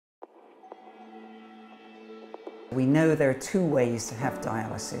We know there are two ways to have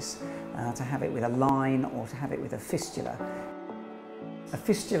dialysis, to have it with a line or to have it with a fistula. A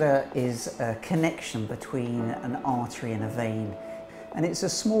fistula is a connection between an artery and a vein, and it's a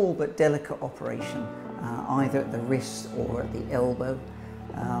small but delicate operation, either at the wrist or at the elbow.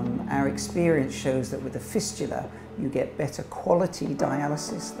 Our experience shows that with the fistula you get better quality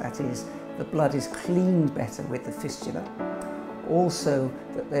dialysis, that is, the blood is cleaned better with the fistula. Also,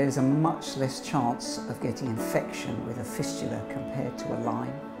 that there's a much less chance of getting infection with a fistula compared to a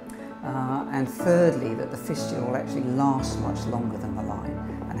line. And thirdly, that the fistula will actually last much longer than the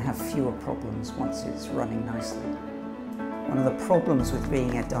line and have fewer problems once it's running nicely. One of the problems with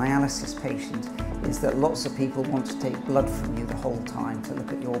being a dialysis patient is that lots of people want to take blood from you the whole time to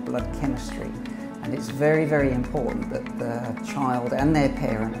look at your blood chemistry. And it's very, very important that the child and their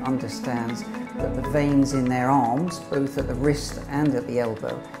parent understands that the veins in their arms, both at the wrist and at the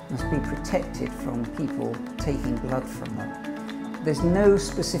elbow, must be protected from people taking blood from them. There's no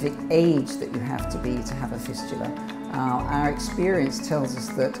specific age that you have to be to have a fistula. Our experience tells us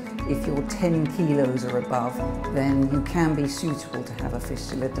that if you're 10 kilos or above, then you can be suitable to have a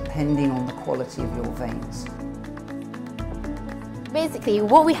fistula depending on the quality of your veins. Basically,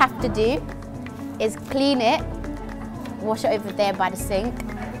 what we have to do is clean it, wash it over there by the sink,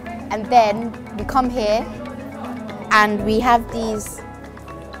 and then we come here and we have these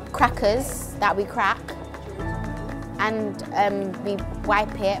crackers that we crack, and we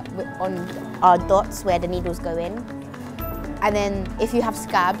wipe it on our dots where the needles go in. And then if you have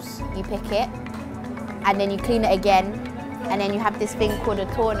scabs, you pick it, and then you clean it again, and then you have this thing called a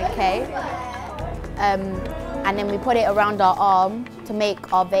tourniquet, and then we put it around our arm to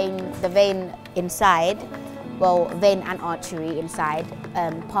make our vein, the vein inside, well, vein and artery inside,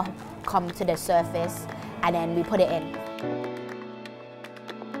 come to the surface, and then we put it in.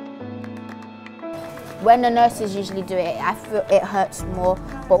 When the nurses usually do it, I feel it hurts more,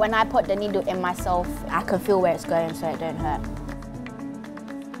 but when I put the needle in myself, I can feel where it's going, so it don't hurt.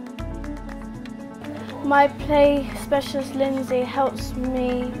 My play specialist Lindsay helps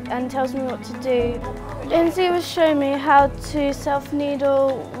me and tells me what to do. Lindsay was showing me how to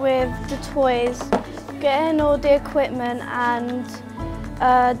self-needle with the toys, getting all the equipment and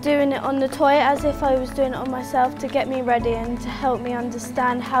doing it on the toy as if I was doing it on myself to get me ready and to help me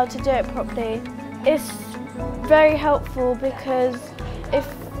understand how to do it properly. It's very helpful because if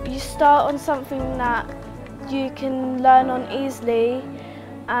you start on something that you can learn on easily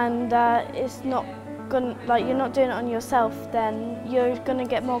and it's not you're not doing it on yourself, then you're going to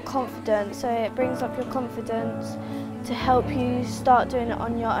get more confident, so it brings up your confidence to help you start doing it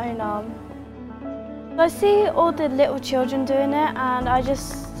on your own arm. I see all the little children doing it and I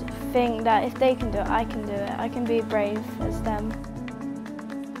just think that if they can do it, I can do it. I can be brave as them.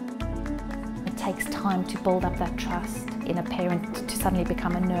 It takes time to build up that trust in a parent to suddenly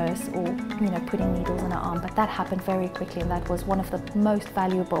become a nurse or, putting needles in her arm, but that happened very quickly, and that was one of the most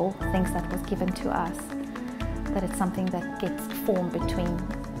valuable things that was given to us, that it's something that gets formed between,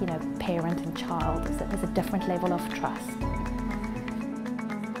 parent and child. There's a different level of trust.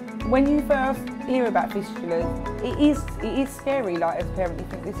 When you first hear about fistulas, it is scary. Like as a parent, you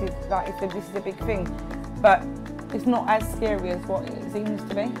think this is a big thing, but it's not as scary as what it seems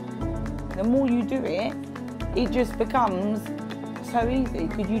to be. The more you do it, it just becomes so easy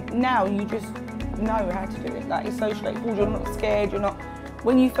because now you just know how to do it. Like it's so straightforward. You're not scared. You're not.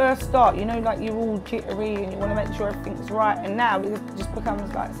 When you first start, like you're all jittery and you want to make sure everything's right. And now it just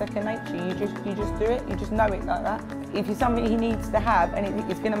becomes like second nature. You just do it. You just know it like that. If it's something he needs to have and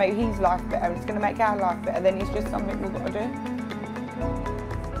it's going to make his life better and it's going to make our life better, then it's just something we've got to do.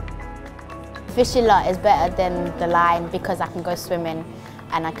 Fistula is better than the line because I can go swimming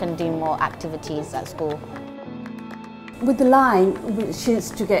and I can do more activities at school. With the line, she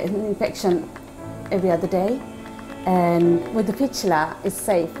used to get an infection every other day, and with the fistula, it's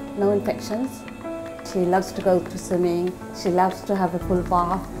safe, no infections. She loves to go to swimming, she loves to have a full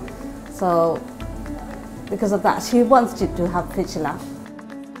bath, so because of that, she wants you to have fistula.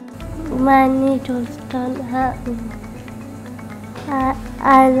 My needles don't hurt me.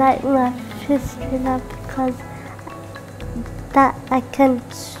 I like my fistula because that I can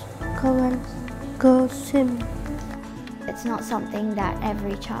go swimming. It's not something that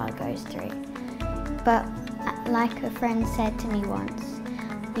every child goes through, but like a friend said to me once,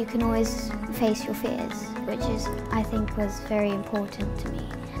 you can always face your fears, which I think was very important to me.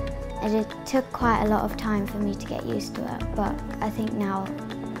 And it took quite a lot of time for me to get used to it, but I think now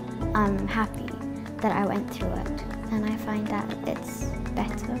I'm happy that I went through it and I find that it's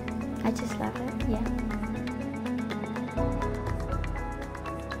better. I just love it, yeah.